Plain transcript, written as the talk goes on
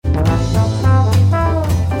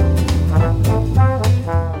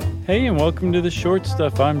Hey, and welcome to the Short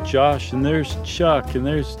Stuff. I'm Josh, and there's Chuck, and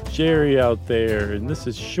there's Jerry out there, and this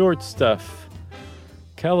is Short Stuff.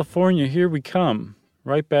 California, here we come,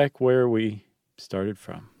 right back where we started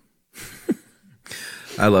from.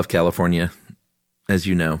 I love California, as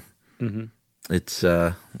you know. Mm-hmm. It's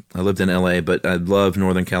I lived in LA, but I love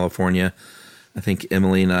Northern California. I think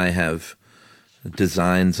Emily and I have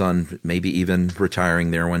designs on maybe even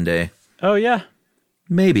retiring there one day. Oh, yeah?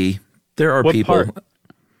 Maybe. There are What people. part?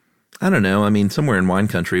 I don't know. I mean, somewhere in wine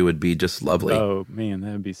country would be just lovely. Oh, man,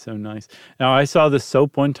 that would be so nice. Now, I saw this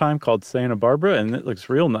soap one time called Santa Barbara, and it looks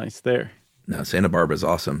real nice there. No, Santa Barbara is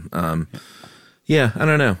awesome. Yeah, I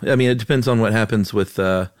don't know. I mean, it depends on what happens with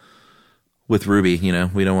Ruby. You know,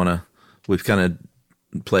 we don't want to. We've kind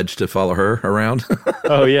of pledged to follow her around.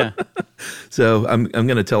 Oh, yeah. So I'm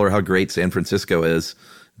going to tell her how great San Francisco is.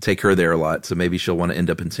 Take her there a lot, so maybe she'll want to end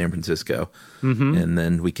up in San Francisco, and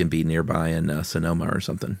then we can be nearby in Sonoma or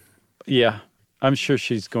something. Yeah, I'm sure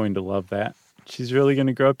she's going to love that. She's really going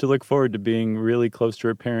to grow up to look forward to being really close to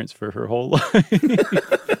her parents for her whole life.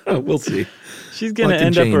 We'll see. She's going to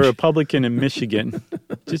end up a Republican in Michigan.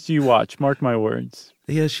 Just you watch. Mark my words.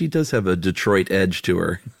 Yeah, she does have a Detroit edge to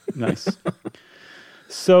her. Nice.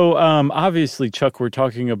 So, obviously, Chuck, we're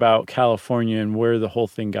talking about California and where the whole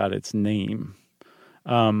thing got its name.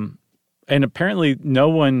 And apparently no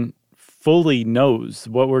one fully knows.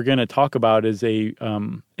 What we're going to talk about is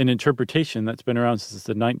an interpretation that's been around since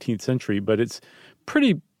the 19th century, but it's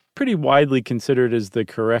pretty widely considered as the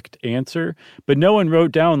correct answer. But no one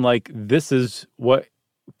wrote down, like, this is what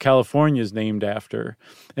California is named after.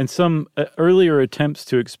 And some earlier attempts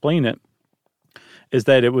to explain it is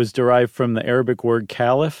that it was derived from the Arabic word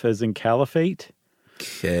caliph, as in caliphate.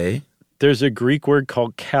 Okay. There's a Greek word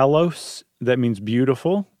called kalos that means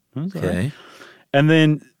beautiful. Okay. Right. And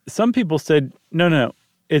then some people said, no,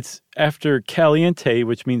 it's after caliente,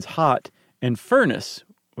 which means hot, and furnace,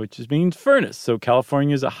 which means furnace. So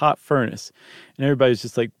California is a hot furnace. And everybody's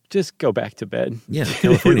just like, just go back to bed. Yeah,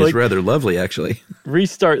 California is rather lovely, actually.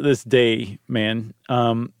 Restart this day, man.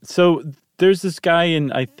 So there's this guy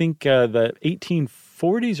in, I think, the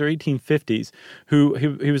 1840s or 1850s who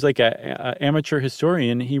he was like an amateur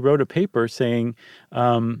historian. He wrote a paper saying,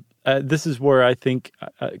 this is where I think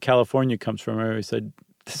California comes from. I always said,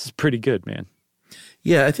 this is pretty good, man.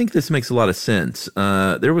 Yeah, I think this makes a lot of sense.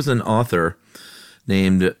 There was an author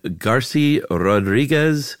named Garci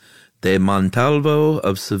Rodriguez de Montalvo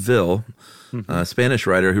of Seville, a Spanish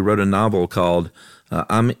writer who wrote a novel called,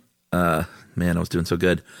 man, I was doing so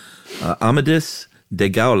good, Amadis de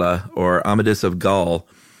Gaula, or Amadis of Gaul.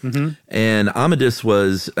 And Amadis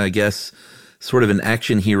was, I guess, sort of an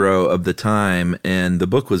action hero of the time, and the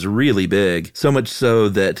book was really big, so much so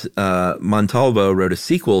that Montalvo wrote a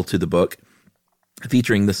sequel to the book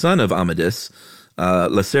featuring the son of Amadis,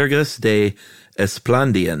 Lascergas de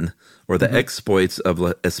Esplandian, or the exploits of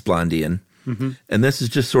Esplandian. And this is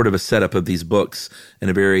just sort of a setup of these books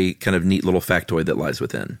and a very kind of neat little factoid that lies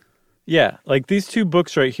within. Yeah, like these two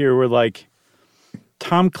books right here were like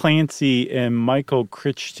Tom Clancy and Michael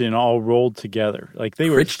Crichton all rolled together. Like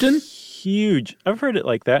they were huge. I've heard it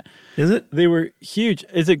like that. Is it? They were huge.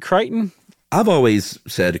 Is it Crichton? I've always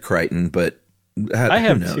said Crichton, but I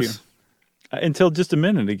have who knows? too. Until just a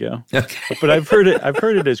minute ago. Okay. But I've heard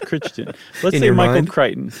it as Crichton. Let's say Michael mind?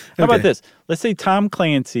 Crichton. How about this? Let's say Tom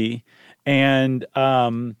Clancy and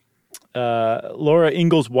Laura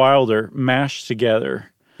Ingalls Wilder mashed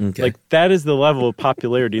together. Okay. Like that is the level of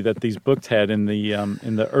popularity that these books had in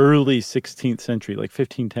the early 16th century, like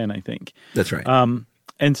 1510, I think. That's right.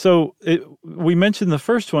 And so we mentioned the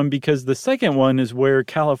first one because the second one is where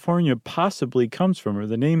California possibly comes from, or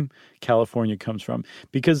the name California comes from,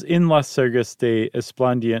 because in Las Sergas de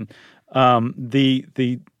Esplandian,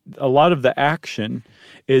 a lot of the action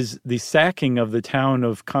is the sacking of the town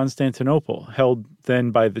of Constantinople, held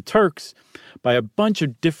then by the Turks, by a bunch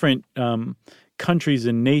of different countries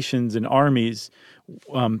and nations and armies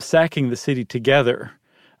sacking the city together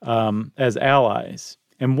as allies.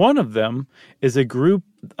 And one of them is a group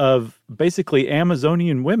of basically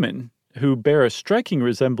Amazonian women who bear a striking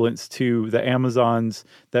resemblance to the Amazons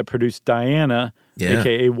that produced Diana,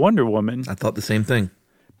 a.k.a. Wonder Woman. I thought the same thing.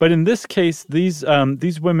 But in this case, these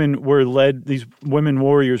women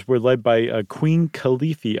warriors were led by Queen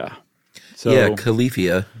Califia. So, yeah,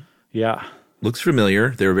 Califia. Yeah. Looks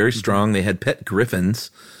familiar. They were very strong. They had pet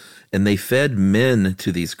griffins, and they fed men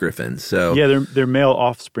to these griffins. So yeah, their male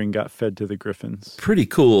offspring got fed to the griffins. Pretty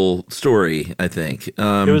cool story, I think. It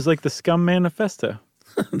was like the Scum Manifesto.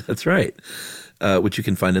 That's right, which you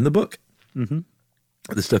can find in the book. Mm-hmm.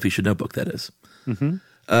 The Stuff You Should Know book, that is. Mm-hmm.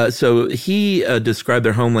 So he described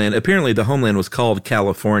their homeland. Apparently, the homeland was called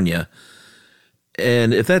California.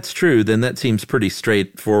 And if that's true, then that seems pretty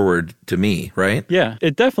straightforward to me, right? Yeah,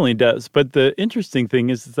 it definitely does. But the interesting thing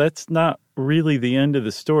is that's not really the end of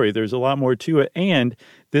the story. There's a lot more to it. And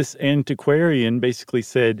this antiquarian basically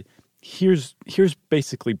said, here's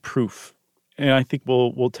basically proof. And I think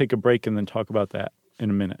we'll take a break and then talk about that in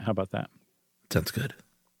a minute. How about that? Sounds good.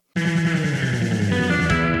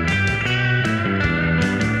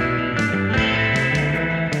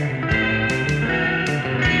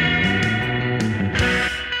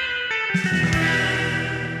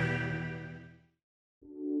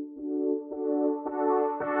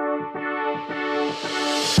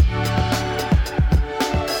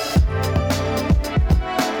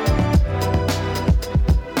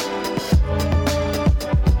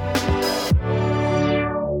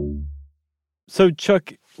 So,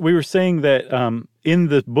 Chuck, we were saying that in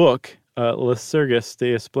the book, Lycurgus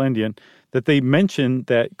de Esplandian, that they mentioned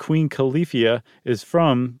that Queen Califia is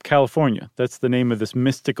from California. That's the name of this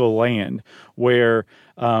mystical land where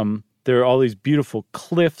there are all these beautiful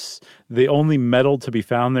cliffs. The only metal to be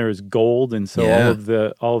found there is gold, and so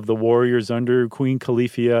all of the warriors under Queen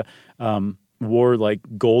Califia wore like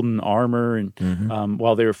golden armor, and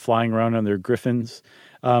while they were flying around on their griffins,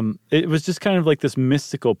 it was just kind of like this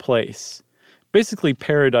mystical place. Basically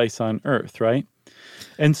paradise on earth, right?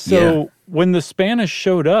 And so when the Spanish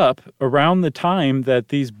showed up around the time that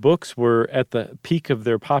these books were at the peak of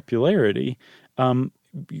their popularity,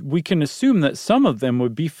 we can assume that some of them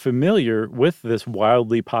would be familiar with this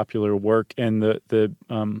wildly popular work and the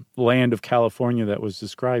land of California that was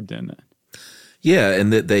described in it. Yeah,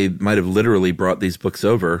 and that they might have literally brought these books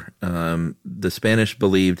over. The Spanish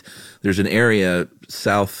believed there's an area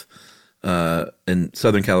south in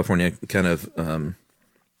Southern California, kind of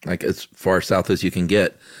like as far south as you can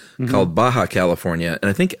get, called Baja California. And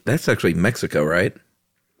I think that's actually Mexico, right?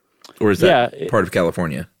 Or is that part of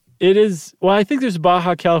California? It is. Well, I think there's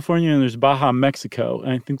Baja California and there's Baja Mexico.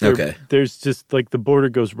 And I think there's just like the border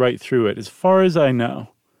goes right through it, as far as I know.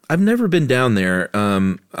 I've never been down there.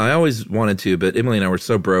 I always wanted to, but Emily and I were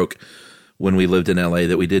so broke when we lived in LA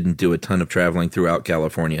that we didn't do a ton of traveling throughout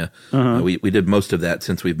California. We did most of that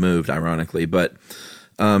since we've moved, ironically. But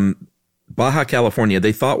Baja California,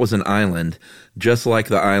 they thought was an island, just like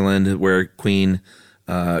the island where Queen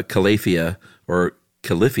Calafia or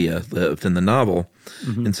Califia lived in the novel.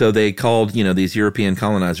 And so they called, these European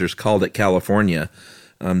colonizers called it California.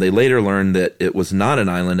 They later learned that it was not an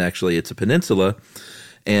island, actually. It's a peninsula.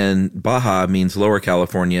 And Baja means Lower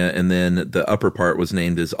California, and then the upper part was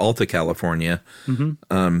named as Alta California,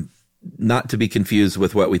 not to be confused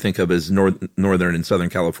with what we think of as Northern and Southern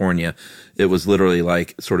California. It was literally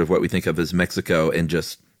like sort of what we think of as Mexico and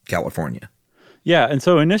just California. Yeah, and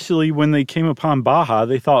so initially when they came upon Baja,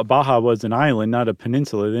 they thought Baja was an island, not a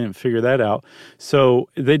peninsula. They didn't figure that out. So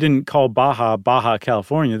they didn't call Baja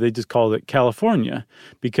California. They just called it California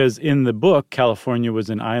because in the book, California was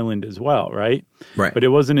an island as well, right? Right. But it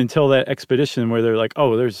wasn't until that expedition where they're like,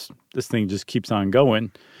 oh, this thing just keeps on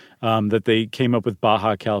going, that they came up with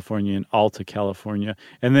Baja California and Alta California.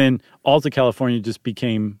 And then Alta California just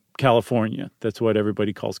became California. That's what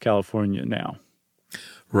everybody calls California now.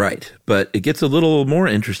 Right. But it gets a little more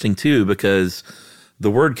interesting, too, because the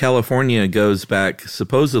word California goes back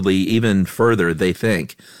supposedly even further, they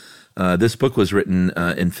think. This book was written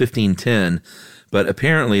in 1510, but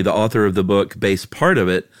apparently the author of the book based part of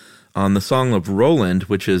it on the Song of Roland,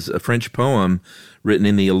 which is a French poem written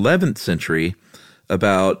in the 11th century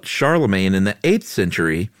about Charlemagne in the 8th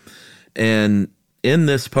century. And in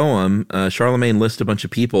this poem, Charlemagne lists a bunch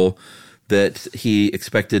of people that he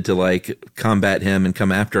expected to combat him and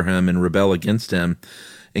come after him and rebel against him,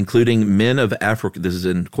 including men of Africa. This is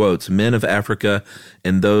in quotes, men of Africa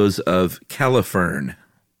and those of Califerne.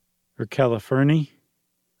 Or Califerne?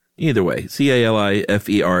 Either way, Califerne.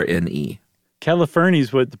 Califerne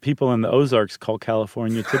is what the people in the Ozarks call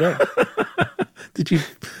California today.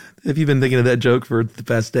 Have you been thinking of that joke for the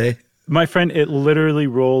past day? My friend, it literally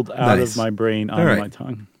rolled out of my brain onto my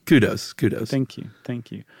tongue. Kudos. Thank you.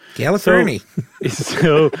 California.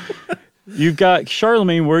 So you've got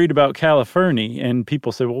Charlemagne worried about Califerne, and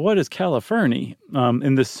people say, well, what is Califerne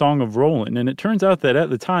in this Song of Roland? And it turns out that at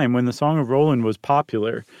the time when the Song of Roland was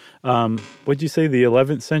popular, what'd you say, the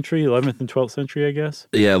 11th century, 11th and 12th century, I guess?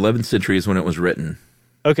 Yeah, 11th century is when it was written.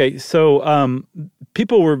 Okay, so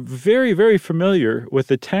people were very, very familiar with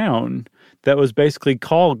the town that was basically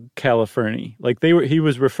called Califerne. He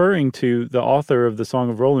was referring to, the author of the Song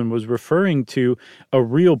of Roland was referring to a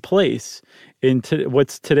real place in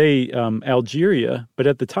what's today Algeria, but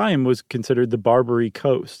at the time was considered the Barbary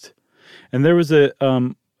Coast. And there was a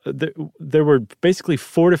there were basically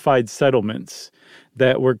fortified settlements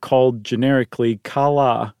that were called generically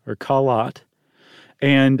Kala or Kalat.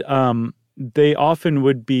 And they often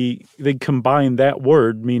they'd combine that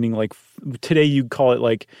word, meaning like today you'd call it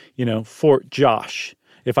like, Fort Josh,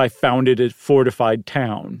 if I founded a fortified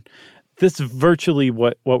town. This is virtually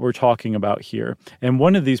what we're talking about here. And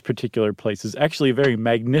one of these particular places, actually a very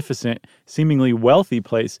magnificent, seemingly wealthy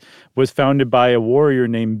place, was founded by a warrior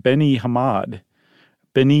named Beni Hammad.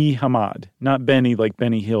 Beni Hammad, not Benny like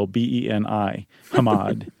Benny Hill, Beni,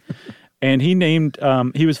 Hammad. And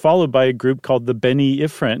he was followed by a group called the Beni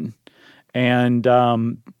Ifrin. And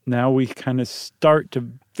now we kind of start to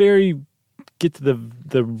get to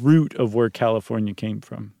the root of where California came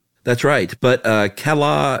from. That's right. But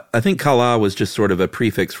Kala, I think Kala was just sort of a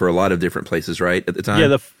prefix for a lot of different places, right, at the time?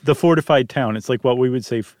 Yeah, the fortified town. It's like what we would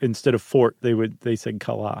say instead of fort, they said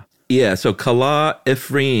Kala. Yeah, so Kala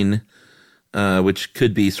Ifrin, which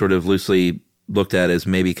could be sort of loosely looked at as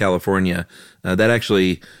maybe California, that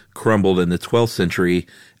actually crumbled in the 12th century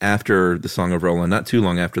after the Song of Roland, not too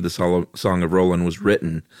long after the Song of Roland was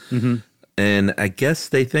written. Mm-hmm. And I guess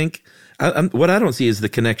they think, what I don't see is the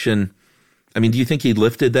connection. I mean, do you think he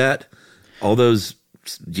lifted that all those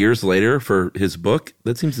years later for his book?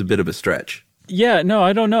 That seems a bit of a stretch. Yeah, no,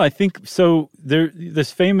 I don't know. I think so.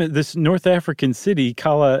 This North African city,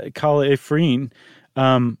 Kala Ifrin,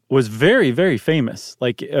 was very, very famous.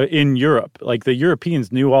 Like in Europe, like the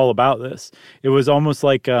Europeans knew all about this. It was almost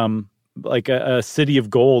like a city of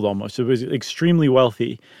gold. Almost, it was extremely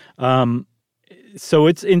wealthy. So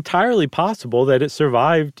it's entirely possible that it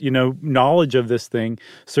survived, knowledge of this thing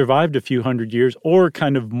survived a few hundred years or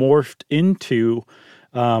kind of morphed into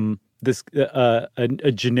this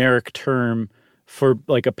a generic term for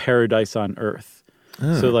like a paradise on earth.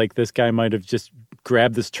 Oh. So like this guy might have just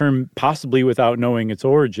grabbed this term possibly without knowing its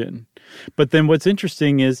origin. But then what's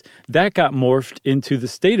interesting is that got morphed into the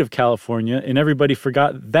state of California and everybody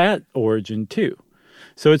forgot that origin too.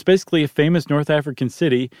 So it's basically a famous North African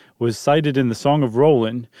city, was cited in the Song of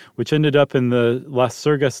Roland, which ended up in the Las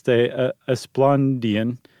Surgas de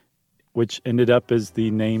Esplandian, which ended up as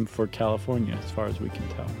the name for California, as far as we can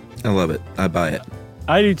tell. I love it. I buy it.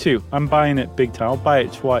 I do too. I'm buying it big time. I'll buy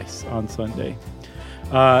it twice on Sunday.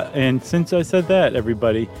 And since I said that,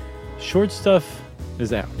 everybody, Short Stuff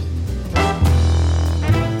is out.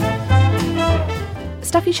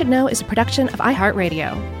 Stuff You Should Know is a production of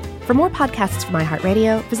iHeartRadio. For more podcasts from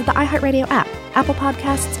iHeartRadio, visit the iHeartRadio app, Apple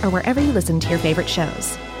Podcasts, or wherever you listen to your favorite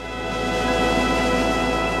shows.